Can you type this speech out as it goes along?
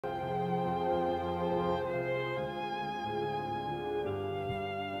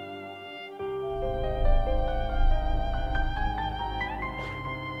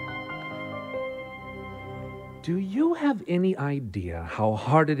Do you have any idea how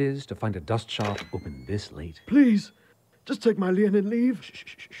hard it is to find a dust shop open this late? Please, just take my lien and leave.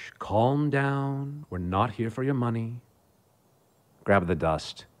 Shh. Calm down. We're not here for your money. Grab the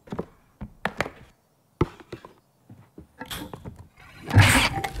dust.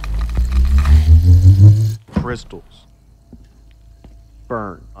 Crystals.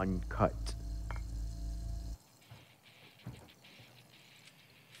 Burn, uncut.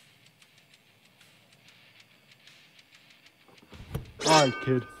 All right,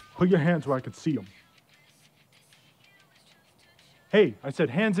 kid. Put your hands where I can see them. Hey, I said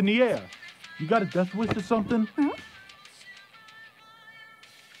hands in the air. You got a death wish or something? Huh?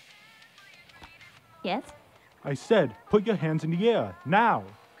 Yes? I said, put your hands in the air, now.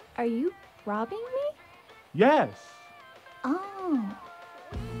 Are you robbing me? Yes. Oh.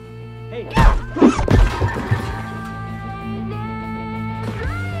 Hey.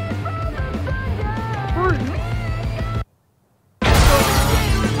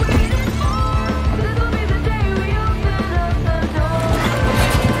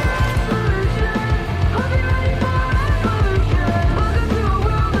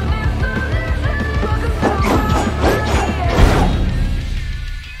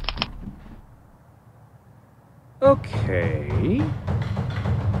 Okay.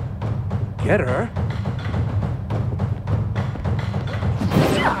 Get her.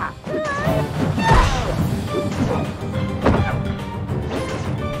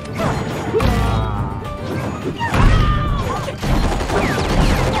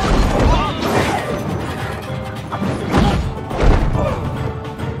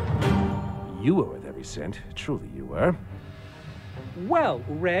 You were worth every cent. Truly you were. Well,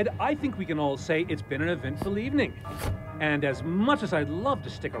 Red, I think we can all say it's been an eventful evening. And as much as I'd love to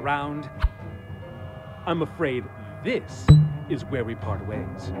stick around, I'm afraid this is where we part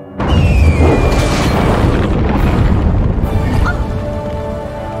ways.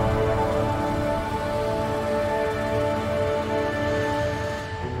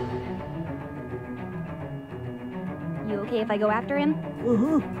 You okay if I go after him?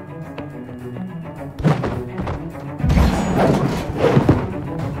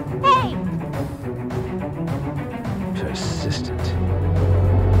 Hey! Persistent.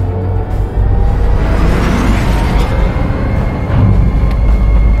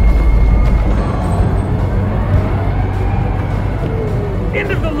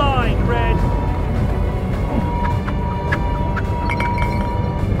 End of the line, Red!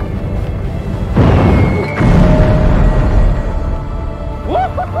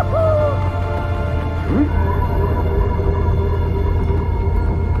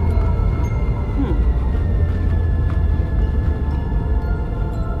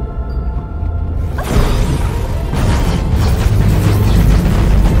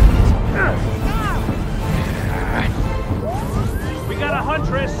 We got a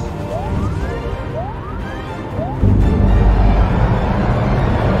huntress!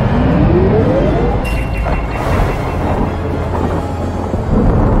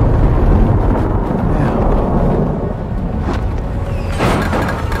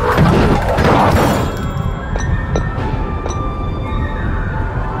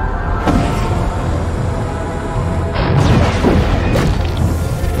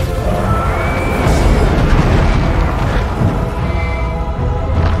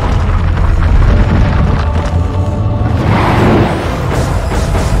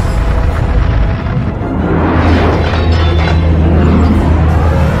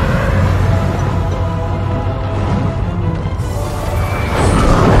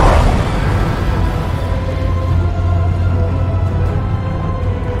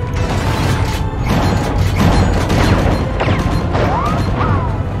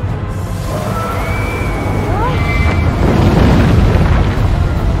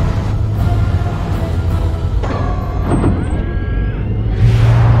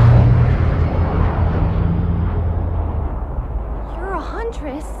 You're a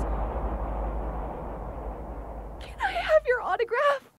huntress.